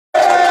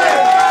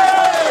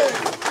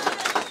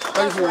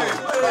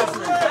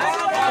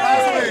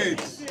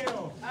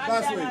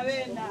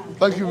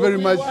Thank you very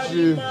much,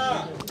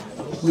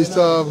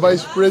 Mr.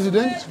 Vice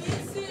President.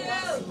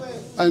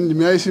 And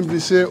may I simply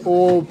say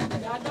all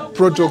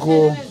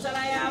protocol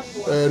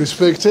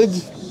respected.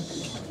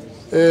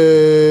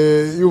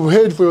 You've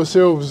heard for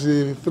yourselves,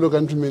 fellow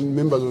countrymen,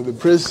 members of the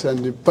press and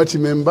the party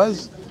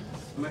members.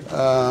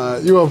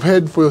 You have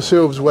heard for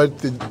yourselves what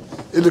the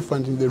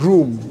elephant in the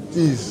room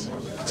is.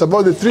 It's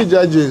about the 3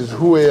 judges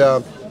who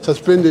were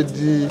suspended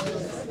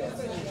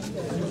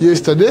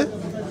yesterday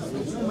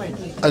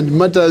and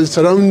matters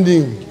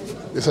surrounding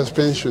the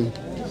suspension.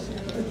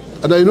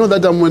 And I know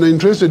that I'm an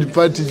interested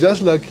party,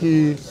 just like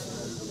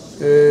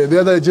the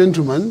other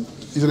gentleman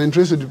is an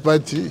interested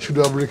party, should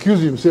have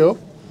recused himself.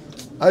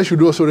 I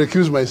should also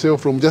recuse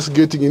myself from just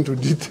getting into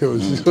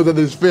details so that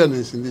there's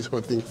fairness in this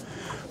whole thing.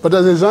 But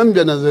as a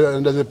Zambian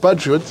and as a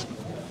patriot,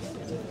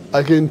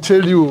 I can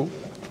tell you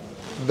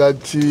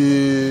that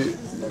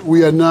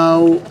we are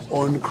now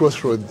on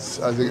crossroads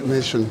as a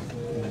nation.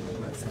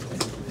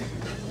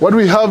 What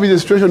we have is a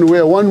situation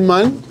where one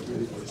man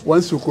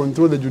wants to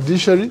control the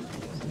judiciary,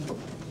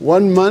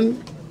 one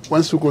man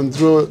wants to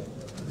control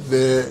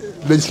the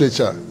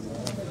legislature,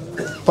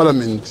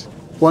 parliament,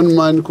 one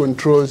man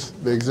controls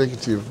the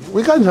executive.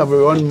 We can't have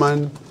a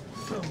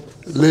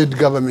one-man-led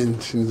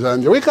government in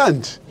Zambia. We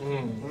can't.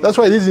 That's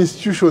why these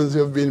institutions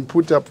have been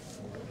put up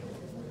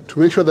to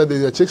make sure that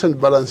there are checks and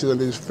balances and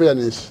there is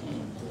fairness.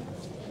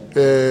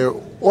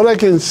 All I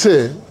can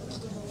say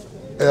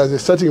as a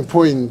starting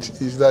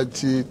point is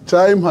that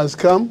time has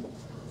come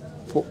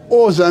for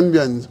all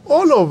Zambians,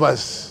 all of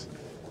us,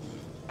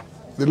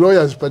 the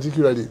lawyers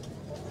particularly,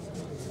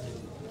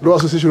 Law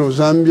Association of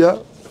Zambia,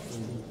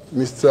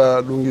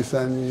 Mr. Lungu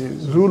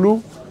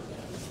Zulu,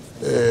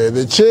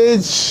 the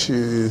church,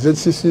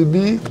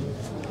 ZCCB,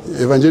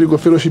 Evangelical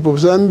Fellowship of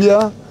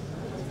Zambia,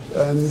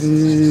 and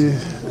the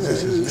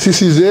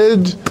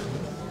CCZ,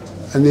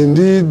 and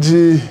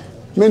indeed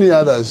many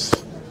others.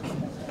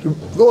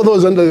 All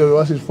those under the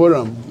Oasis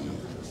Forum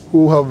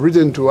who have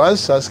written to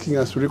us asking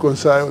us to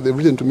reconcile. They've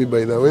written to me,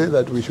 by the way,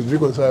 that we should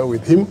reconcile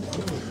with him.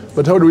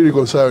 But how do we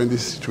reconcile in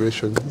this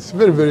situation? It's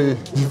very, very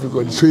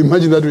difficult to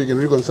imagine that we can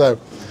reconcile.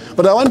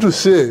 But I want to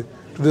say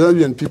to the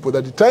Zambian people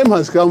that the time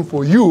has come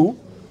for you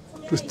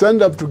to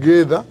stand up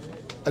together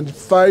and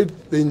fight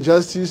the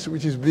injustice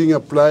which is being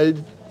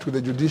applied to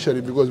the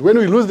judiciary. Because when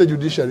we lose the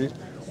judiciary,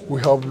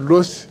 we have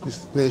lost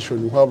this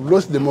nation, we have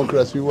lost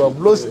democracy, we have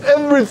lost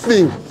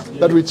everything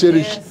that we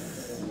cherish.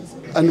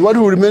 And what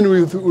will remain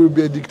will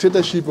be a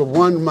dictatorship of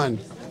one man,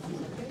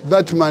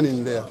 that man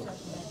in there.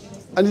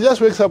 And he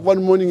just wakes up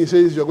one morning, he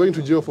says, you're going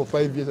to jail for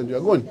 5 years and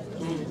you're gone.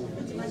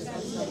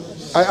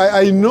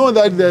 I know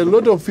that there are a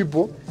lot of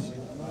people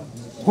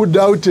who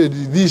doubted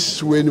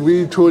this when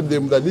we told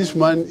them that this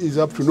man is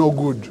up to no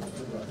good.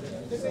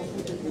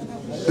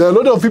 There are a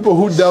lot of people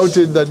who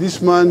doubted that this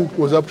man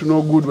was up to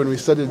no good when we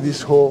started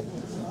this whole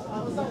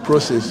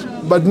process.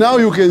 But now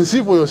you can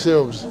see for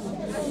yourselves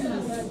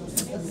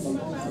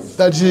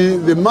that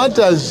the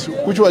matters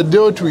which were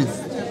dealt with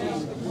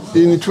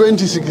in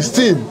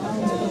 2016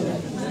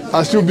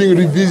 are still being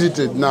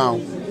revisited now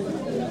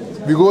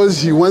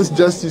because he wants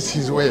justice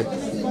his way.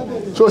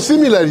 So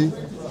similarly,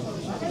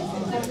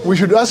 we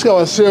should ask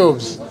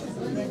ourselves,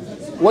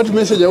 what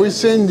message are we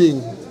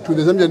sending to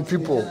the Zambian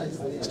people?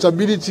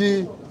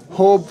 Stability,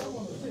 hope,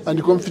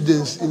 and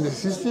confidence in the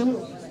system,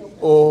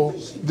 or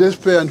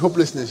despair and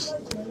hopelessness?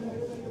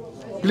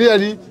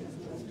 Clearly,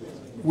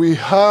 we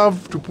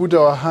have to put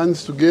our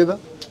hands together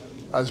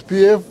as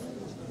PF,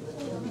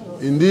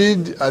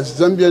 indeed as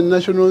Zambian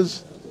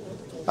nationals,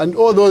 and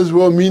all those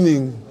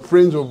well-meaning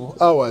friends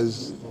of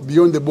ours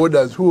beyond the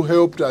borders who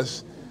helped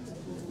us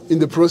in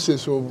the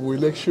process of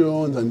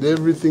elections and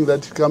everything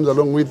that comes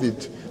along with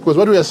it. Because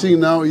what we are seeing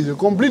now is a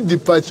complete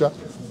departure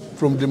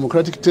from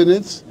democratic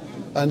tenets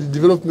and the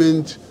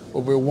development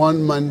of a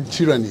one-man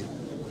tyranny.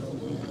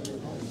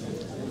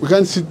 We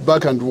can't sit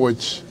back and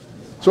watch.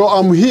 So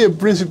I'm here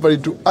principally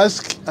to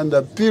ask and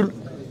appeal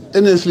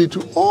earnestly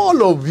to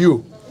all of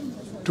you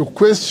to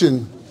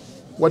question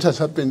what has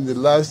happened in the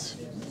last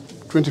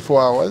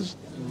 24 hours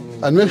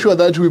and make sure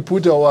that we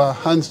put our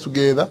hands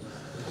together.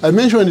 I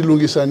mentioned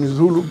Lungu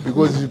Zulu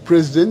because he's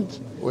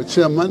president or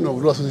chairman of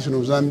the Law Association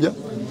of Zambia.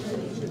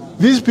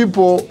 These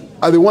people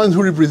are the ones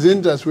who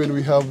represent us when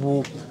we have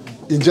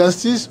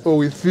injustice or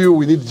we feel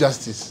we need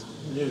justice.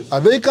 Yes. Are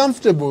they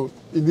comfortable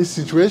in this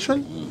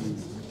situation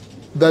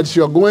that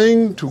you are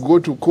going to go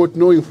to court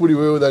knowing fully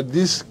well that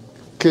this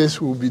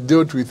case will be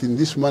dealt with in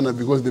this manner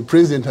because the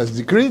president has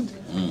decreed?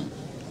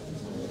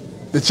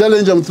 The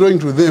challenge I'm throwing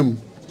to them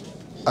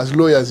as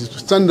lawyers is to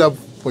stand up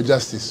for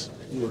justice.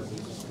 Yeah.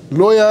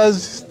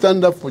 Lawyers,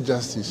 stand up for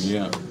justice.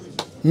 Yeah.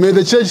 May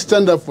the church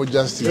stand up for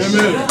justice.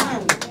 Amen.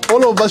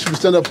 All of us should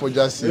stand up for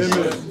justice.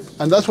 Amen.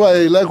 And that's why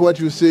I like what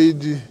you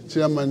said,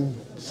 Chairman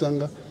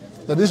Sanga,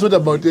 that it's not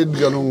about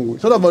Edgar Lungu.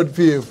 It's not about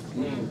PF.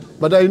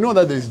 But I know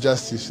that there is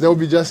justice. There will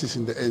be justice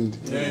in the end.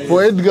 Yeah.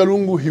 For Edgar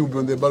Lungu, he will be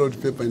on the ballot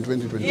paper in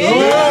 2020. Yeah.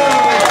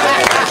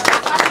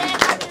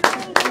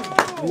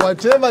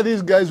 whatever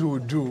these guys will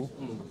do,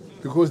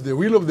 because the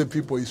will of the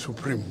people is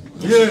supreme.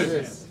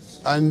 Yes.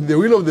 And the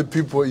will of the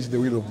people is the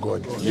will of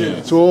God.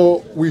 Yes.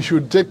 So we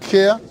should take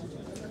care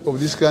of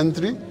this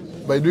country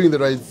by doing the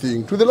right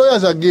thing. To the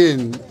lawyers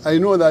again, I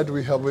know that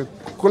we have a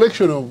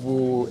collection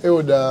of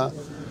elder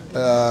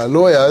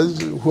lawyers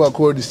who are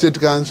called the State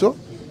Council.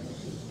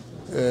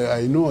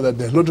 I know that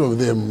there are a lot of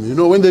them. You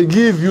know, when they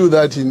give you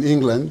that in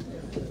England,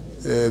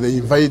 they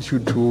invite you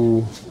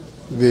to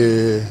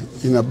the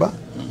Inaba.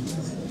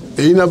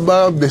 The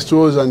Inaba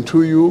bestows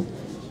unto you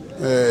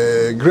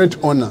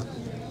great honor.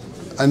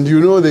 And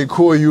you know they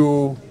call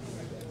you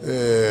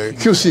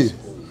QC,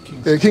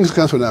 King's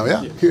Council now,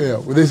 yeah?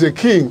 Yeah. There's a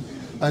king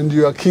and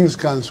you are King's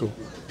Council.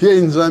 Here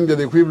in Zambia,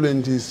 the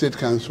equivalent is State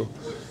Council.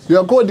 You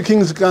are called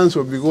King's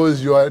Council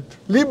because you are at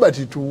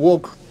liberty to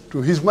walk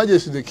to His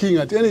Majesty the King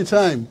at any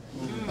time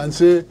and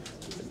say,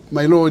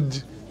 my Lord,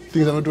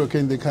 things are not okay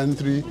in the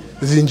country.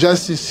 There's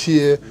injustice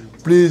here.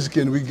 Please,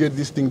 can we get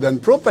this thing done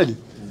properly?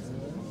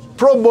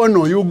 Pro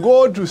bono, you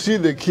go to see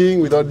the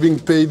king without being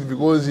paid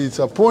because it's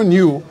upon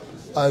you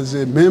as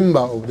a member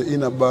of the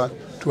Inaba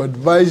to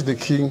advise the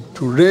king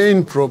to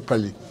reign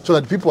properly so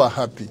that people are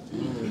happy.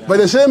 By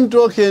the same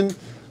token,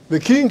 the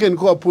king can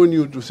call upon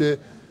you to say,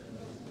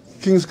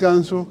 King's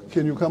Council,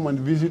 can you come and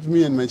visit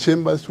me in my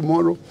chambers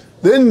tomorrow?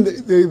 Then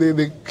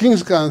the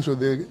King's Council,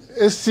 the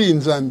SC in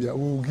Zambia,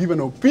 will give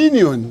an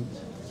opinion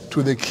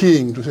to the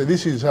king to say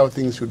this is how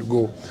things should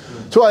go.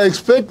 So I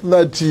expect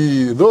that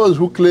those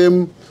who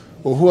claim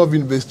or who have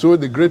been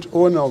bestowed the great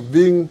honor of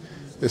being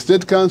the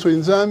State Council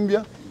in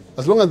Zambia,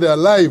 as long as they are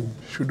alive,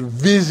 should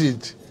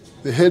visit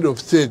the head of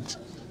state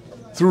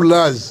through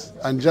laws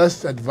and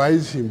just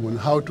advise him on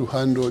how to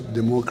handle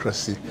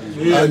democracy.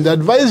 Yes. And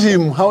advise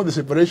him how the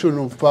separation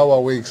of power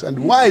works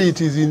and why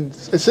it is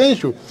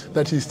essential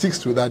that he sticks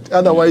to that.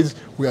 Otherwise,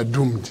 we are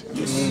doomed.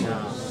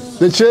 Yes.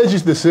 The church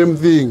is the same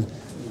thing.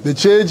 The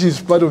church is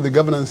part of the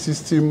governance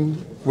system.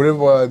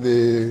 Wherever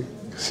the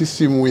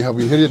system we have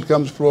inherited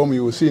comes from,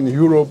 you will see in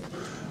Europe,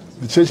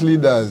 the church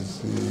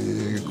leaders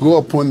go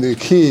upon the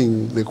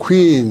king, the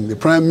queen, the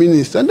prime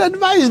minister, and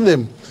advise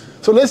them.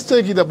 So let's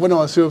take it upon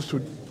ourselves to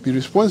be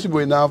responsible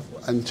enough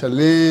and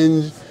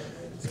challenge,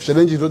 if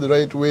challenge is not the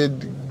right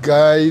word,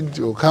 guide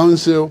or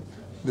counsel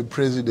the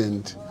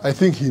president. I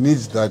think he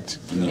needs that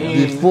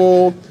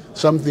before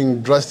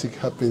something drastic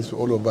happens to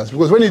all of us.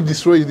 Because when he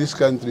destroys this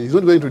country, he's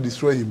not going to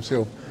destroy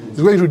himself.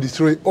 He's going to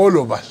destroy all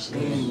of us.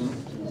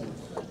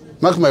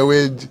 Mark my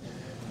word,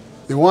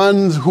 the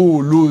ones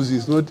who lose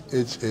is not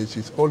HH,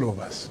 it's all of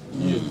us.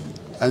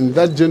 And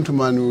that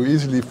gentleman will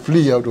easily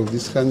flee out of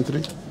this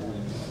country.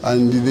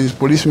 And these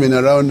policemen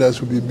around us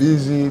will be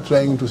busy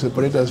trying to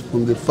separate us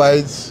from the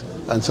fights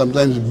and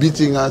sometimes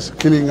beating us,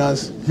 killing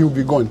us. He will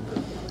be gone.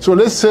 So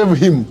let's save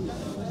him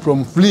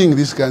from fleeing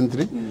this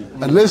country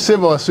and let's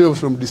save ourselves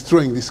from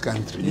destroying this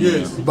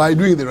country by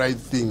doing the right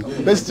thing.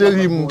 Let's tell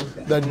him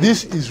that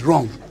this is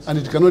wrong and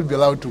it cannot be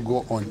allowed to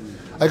go on.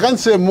 I can't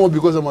say more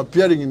because I'm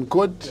appearing in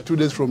court 2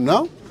 days from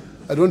now.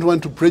 I don't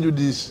want to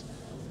prejudice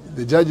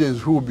the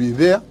judges who will be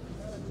there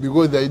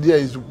because the idea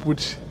is to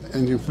put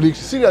and inflict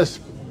serious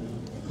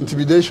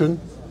intimidation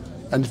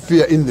and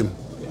fear in them.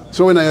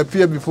 So when I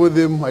appear before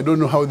them, I don't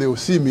know how they will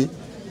see me,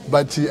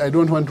 but I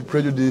don't want to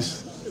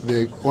prejudice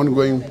the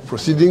ongoing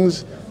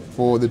proceedings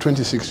for the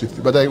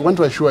 26th. But I want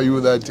to assure you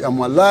that I'm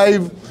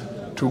alive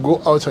to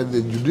go outside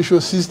the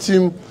judicial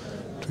system,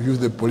 to use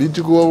the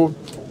political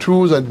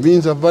tools and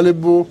means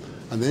available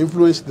and the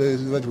influence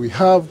that we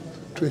have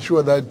to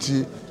ensure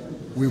that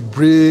we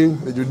bring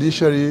the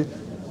judiciary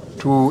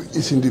to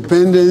its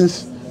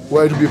independence,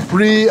 where it will be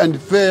free and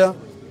fair,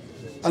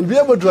 and be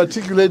able to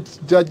articulate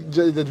the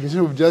administration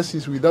of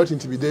justice without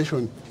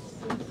intimidation,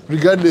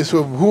 regardless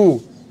of who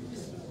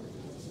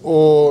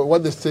or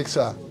what the stakes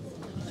are.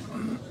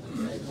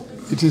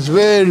 It is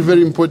very,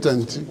 very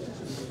important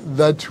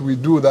that we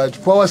do that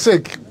for our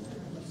sake.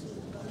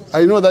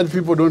 I know that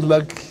people don't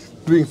like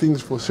doing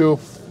things for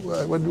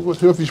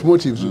selfish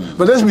motives,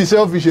 but let's be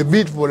selfish a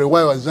bit for a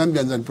while as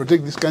Zambians and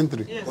protect this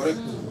country. Yes.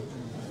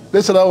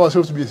 Let's allow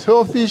ourselves to be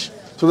selfish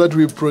so that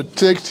we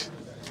protect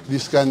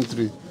this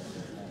country.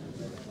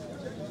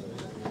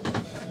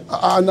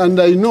 And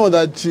I know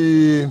that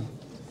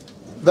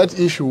that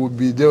issue will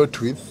be dealt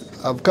with.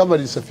 I've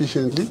covered it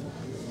sufficiently,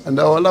 and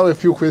I'll allow a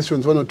few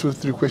questions, 1 or 2,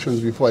 3 questions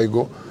before I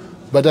go.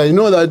 But I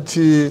know that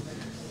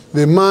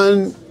the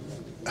man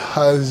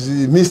has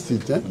missed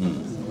it,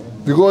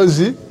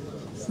 because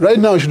right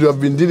now he should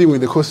have been dealing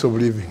with the cost of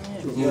living,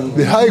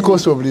 the high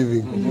cost of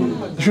living.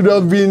 He should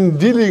have been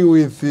dealing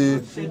with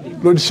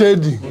load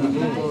shedding.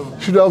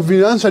 Should have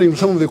been answering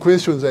some of the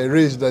questions I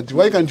raised, that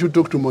why can't you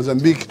talk to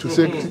Mozambique to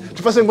say,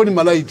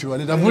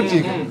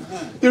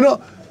 you know,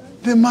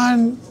 the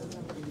man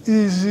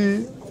is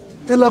a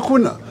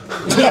LACUNA.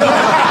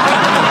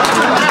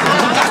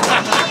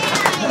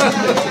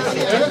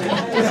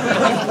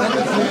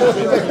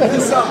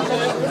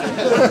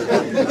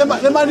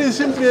 The man is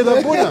simply a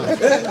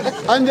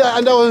LACUNA. And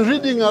I was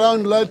reading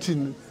around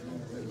Latin.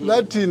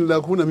 Latin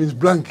LACUNA means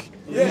blank.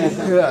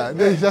 Yeah,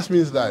 that just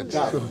means that.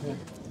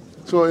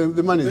 So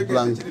the money is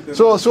blank.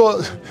 So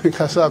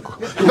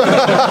Kasako.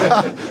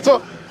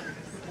 So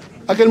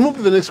I can move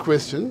to the next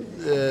question.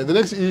 The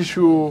next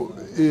issue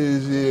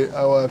is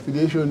our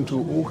affiliation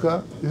to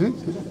UCA. Is it?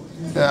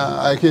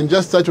 I can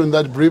just touch on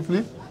that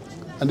briefly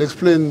and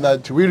explain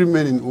that we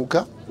remain in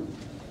UCA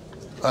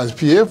as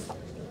PF.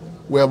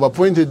 We have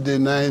appointed the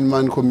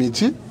 9-man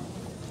committee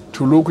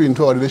to look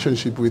into our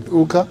relationship with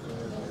UCA,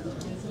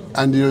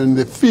 and on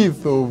the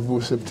 5th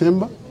of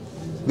September,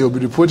 they will be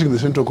reporting to the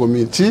Central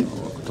Committee.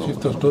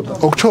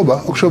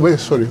 October.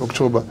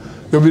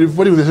 They will be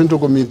reporting to the Central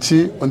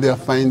Committee on their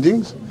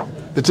findings.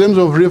 The terms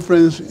of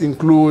reference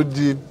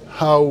include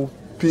how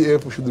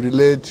PF should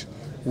relate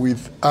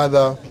with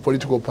other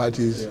political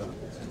parties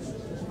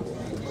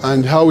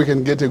and how we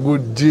can get a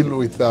good deal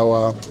with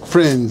our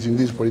friends in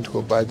these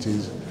political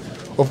parties.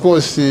 Of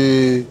course,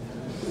 the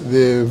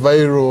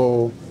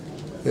viral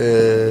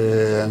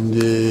and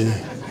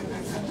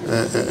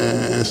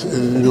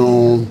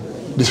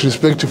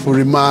disrespectful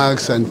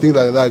remarks and things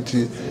like that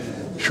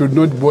should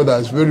not bother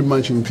us very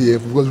much in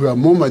PF, because we are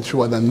more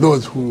mature than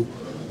those who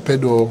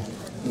peddle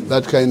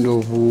that kind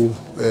of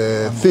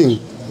thing.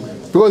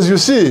 Because you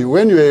see,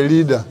 when you're a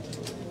leader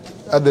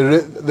at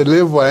the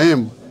level I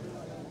am,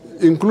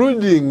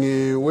 including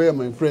where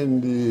my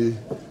friend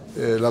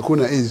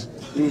LACUNA is,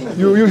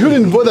 you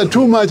shouldn't bother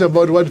too much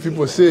about what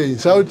people say,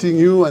 insulting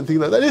you and things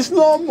like that. It's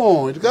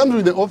normal. It comes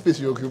with the office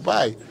you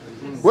occupy.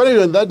 When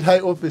you're in that high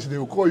office, they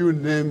will call you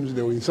names,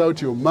 they will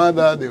insult your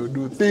mother, they will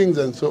do things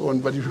and so on,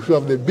 but you should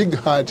have the big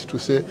heart to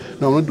say,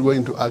 no, I'm not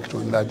going to act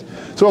on that.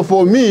 So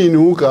for me in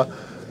UCA,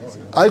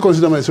 I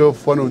consider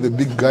myself one of the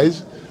big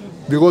guys,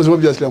 because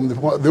obviously I'm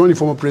the only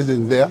former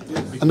president there,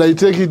 and I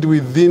take it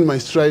within my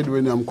stride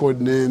when I'm called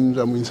names,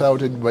 I'm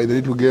insulted by the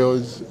little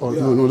girls, or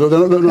no. the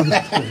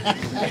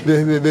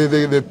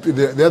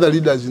other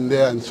leaders in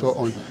there and so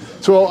on.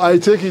 So I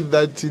take it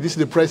that this is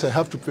the price I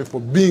have to pay for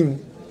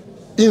being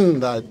in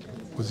that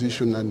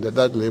position and at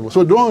that level.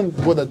 So don't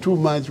bother too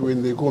much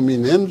when they call me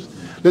names.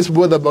 Let's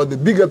bother about the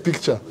bigger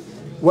picture,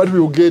 what we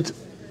will get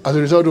as a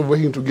result of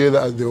working together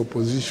as the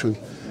opposition.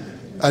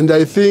 And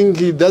I think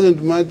it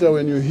doesn't matter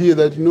when you hear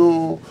that,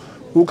 no,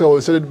 UCA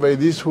was started by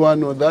this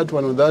one or that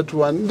one or that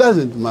one. It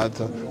doesn't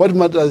matter. What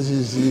matters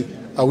is,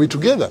 are we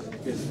together?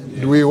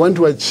 Do we want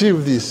to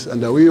achieve this,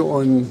 and are we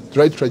on the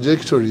right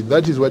trajectory?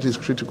 That is what is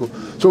critical.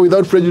 So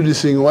without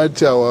prejudicing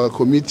what our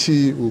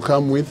committee will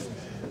come with,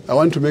 I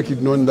want to make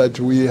it known that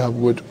we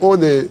have got all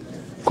the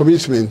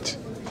commitment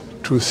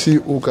to see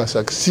UCA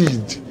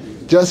succeed,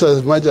 just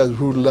as much as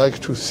we would like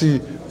to see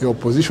the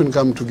opposition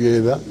come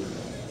together,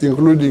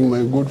 including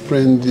my good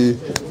friend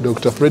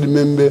Dr. Fred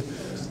Membe,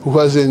 who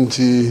hasn't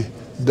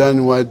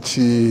done what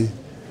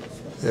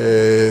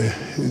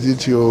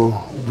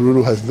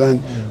Bruno has done,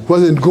 who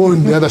hasn't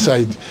gone the other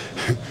side.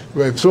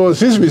 So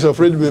since Mr.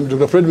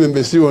 Dr. Fred Membe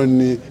is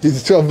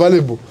still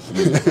available,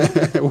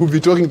 we'll be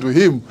talking to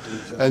him.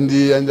 And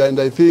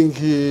I think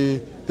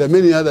there are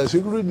many others,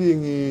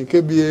 including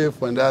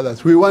KBF and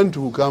others. We want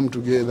to come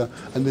together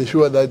and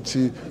ensure that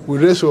we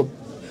wrestle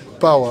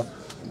power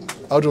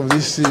out of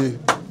this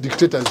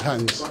dictator's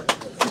hands.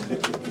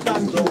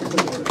 Thank you.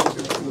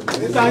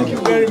 Thank you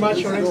very much,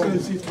 Your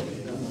Excellency.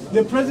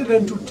 The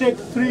President to take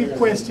 3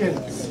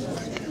 questions.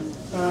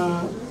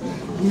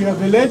 We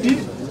have a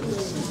lady.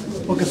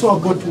 Okay, so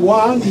I've got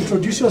one.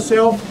 Introduce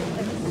yourself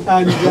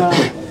and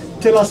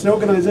tell us the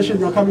organization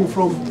you're coming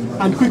from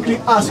and quickly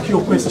ask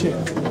your question.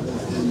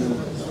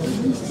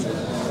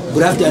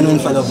 Good afternoon,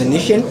 Father of the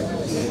Nation.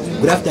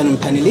 Good afternoon,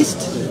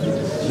 panelists.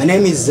 My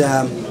name is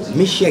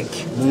Mishek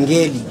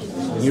Mungeli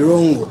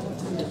Irongo.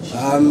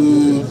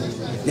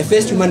 The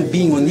first human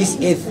being on this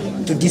earth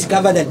to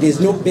discover that there's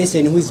no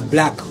person who is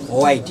black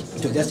or white.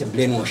 It was just a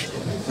brainwash.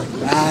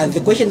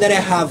 The question that I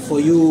have for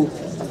you,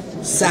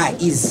 sir,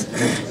 is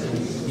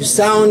you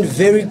sound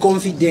very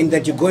confident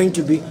that you're going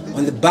to be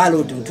on the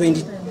ballot in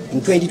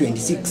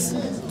 2026.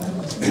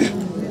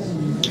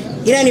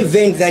 In an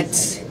event that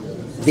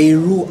they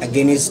rule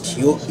against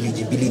your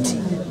eligibility,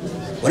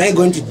 what are you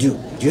going to do?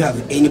 Do you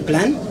have any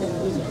plan?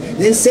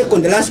 Then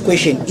second, the last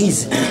question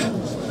is,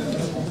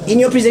 in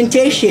your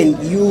presentation,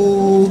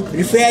 you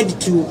referred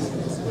to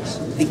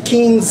the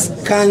King's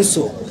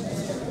Council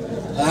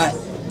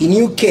in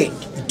UK,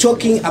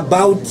 talking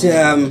about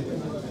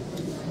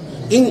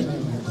in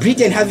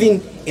Britain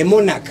having a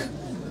monarch.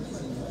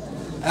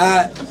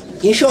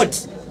 In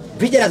short,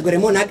 Britain has got a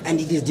monarch and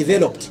it is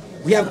developed.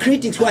 We have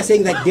critics who are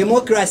saying that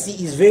democracy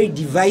is very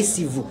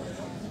divisive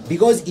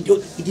because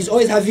it is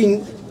always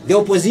having the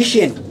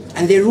opposition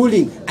and the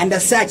ruling, and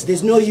as such,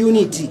 there's no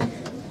unity.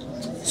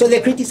 So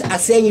the critics are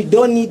saying you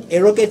don't need a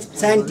rocket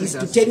scientist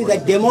to tell you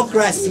that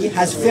democracy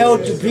has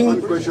failed to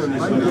bring...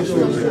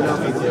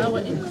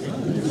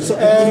 So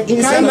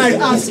in summary,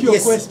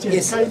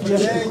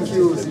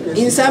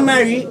 in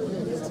summary,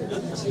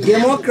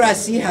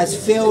 democracy has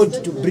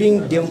failed to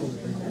bring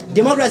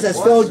democracy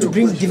has failed to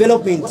bring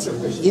development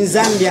in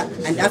Zambia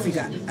and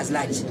Africa as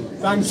large.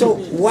 So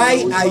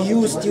why are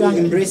you still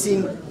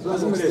embracing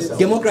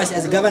democracy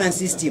as a governance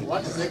system?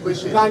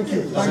 Thank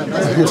you.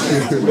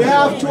 Thank you. We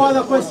have two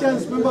other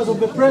questions, members of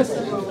the press.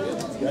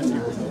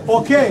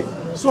 Okay,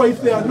 so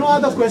if there are no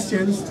other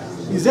questions,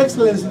 His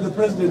Excellency the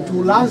President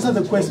will answer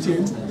the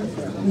question,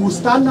 will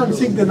stand and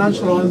sing the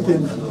national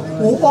anthem,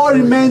 will all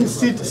remain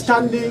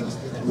standing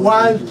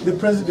while the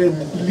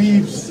President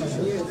leaves,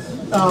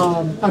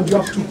 and you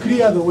have to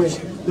clear the way.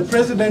 The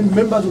President,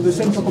 members of the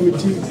Central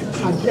Committee,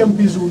 and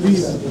MPs will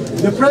leave.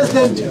 The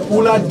President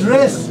will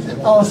address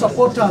our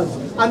supporters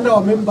and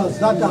our members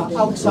that are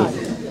outside,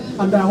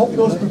 and I hope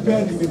those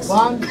prepared in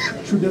advance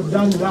should have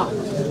done that.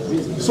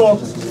 So,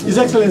 His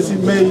Excellency,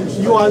 may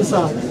you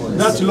answer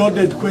that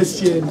loaded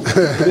question,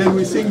 then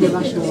we sing the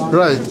national anthem.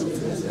 Right.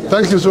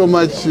 Thank you so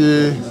much,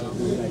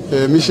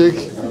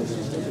 Mishek.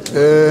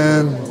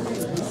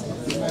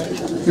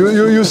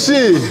 You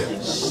see,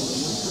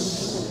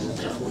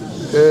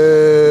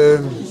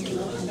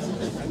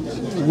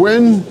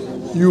 when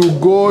you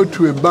go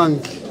to a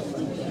bank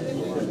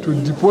to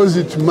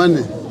deposit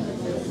money,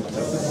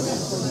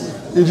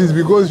 it is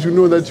because you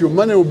know that your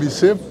money will be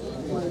safe,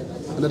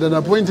 and at an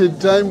appointed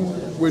time,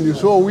 when you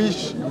so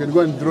wish, you can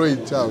go and draw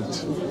it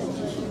out.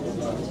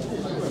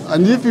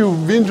 And if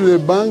you've been to the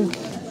bank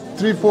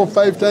 3, 4,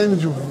 5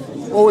 times,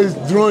 you've always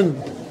drawn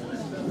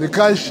the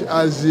cash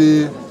as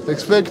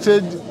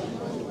expected,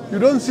 you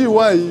don't see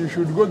why you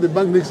should go to the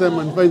bank next time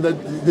and find that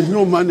there's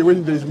no money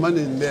when there's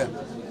money in there.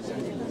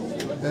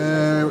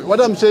 What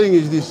I'm saying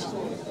is this.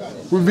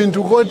 We've been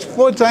to court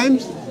 4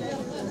 times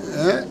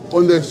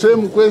on the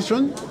same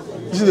question.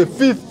 This is the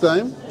 5th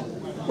time.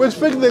 We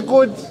expect the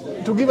court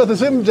to give us the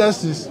same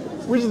justice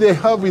which they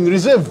have in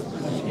reserve.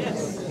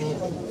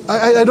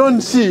 I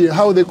don't see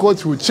how the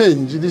courts will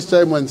change this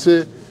time and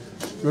say,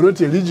 you're not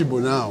eligible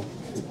now.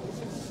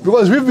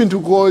 Because we've been to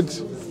court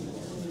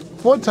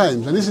 4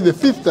 times, and this is the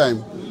 5th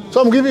time. So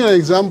I'm giving an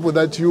example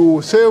that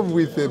you save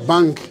with a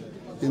bank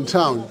in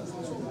town,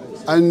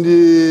 and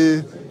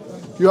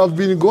you have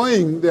been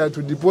going there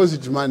to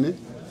deposit money,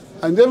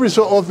 and every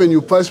so often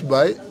you pass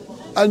by,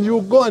 and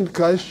you go and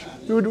cash,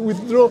 you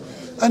withdraw,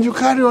 and you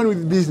carry on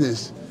with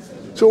business.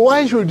 So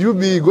why should you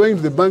be going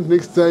to the bank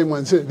next time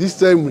and say, this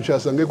time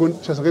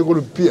Chasangeko will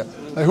appear.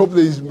 I hope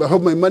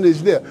my money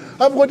is there.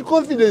 I've got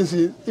confidence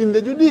in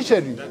the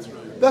judiciary.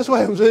 That's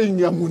why I'm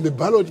saying I'm on the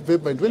ballot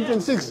paper in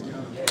 2026.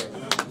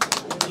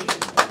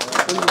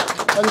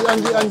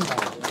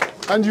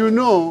 And you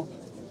know,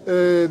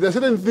 there are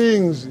certain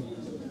things,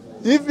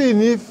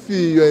 even if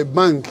you're a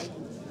bank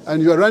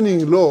and you're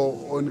running low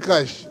on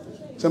cash,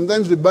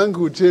 sometimes the bank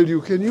will tell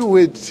you, can you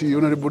wait,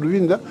 Honorable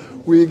Winda?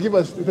 We give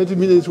us 30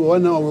 minutes or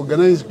 1 hour to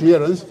organize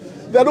clearance.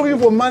 They're looking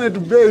for money to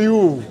pay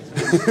you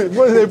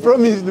because they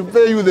promised to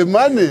pay you the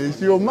money.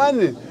 It's your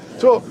money.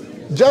 So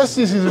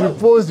justice is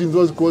reposed in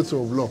those courts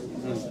of law.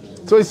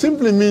 So it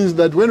simply means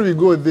that when we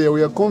go there,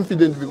 we are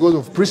confident because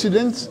of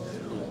precedents.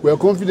 We are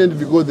confident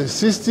because the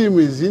system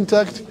is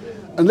intact,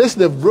 unless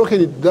they've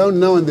broken it down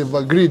now and they've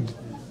agreed.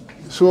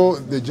 So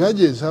the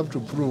judges have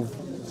to prove.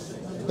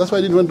 That's why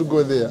I didn't want to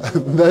go there,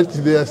 that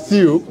they are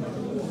still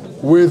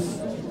with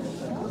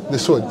the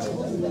sword.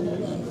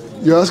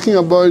 You're asking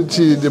about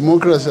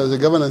democracy as a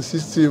governance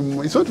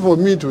system. It's not for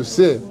me to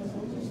say,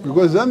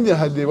 because Zambia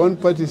had a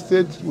one-party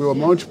state. We were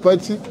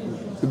multi-party.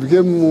 We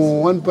became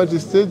one-party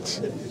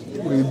state.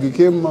 We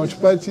became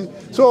multi-party.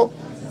 So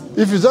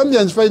if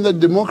Zambians find that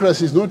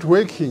democracy is not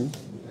working,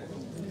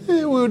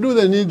 we'll do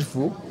the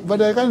needful.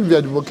 But I can't be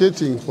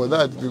advocating for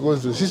that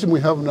because the system we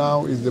have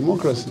now is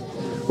democracy.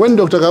 When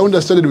Dr.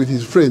 Kaunda started with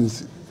his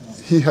friends,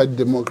 he had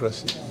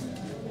democracy.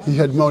 He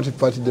had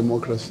multi-party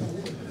democracy.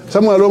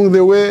 Somewhere along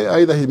the way,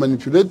 either he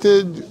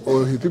manipulated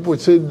or people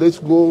said, let's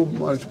go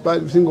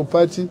multi-party, single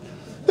party.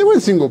 They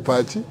went single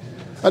party.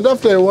 And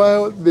after a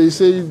while, they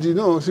said,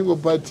 single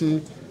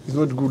party is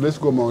not good, let's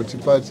go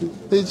multi-party.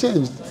 They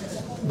changed.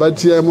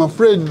 But I'm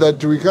afraid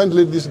that we can't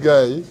let this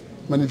guy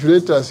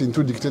manipulate us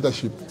into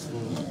dictatorship.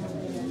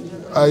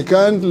 I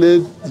can't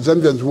let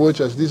Zambians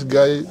watch as this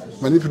guy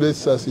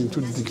manipulates us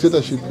into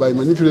dictatorship by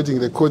manipulating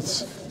the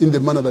courts in the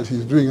manner that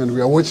he's doing, and we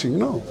are watching.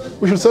 No.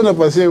 We should stand up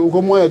and say,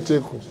 Ukomwaya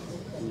teko.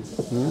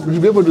 We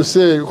should be able to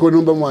say,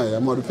 Ukonomba mwaya,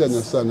 Marupia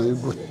sana,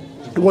 you've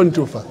gone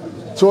too far.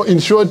 So in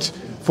short,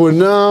 for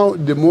now,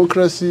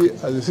 democracy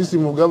as a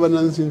system of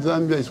governance in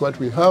Zambia is what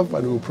we have,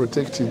 and we'll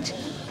protect it.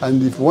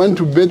 And if we want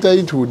to better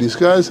it, we'll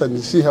discuss and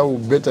see how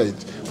we'll better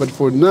it. But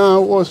for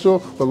now, also,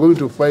 we're going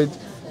to fight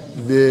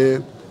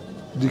the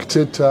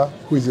dictator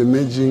who is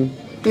emerging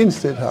in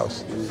State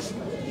House.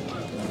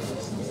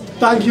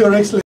 Thank you, Your Excellency.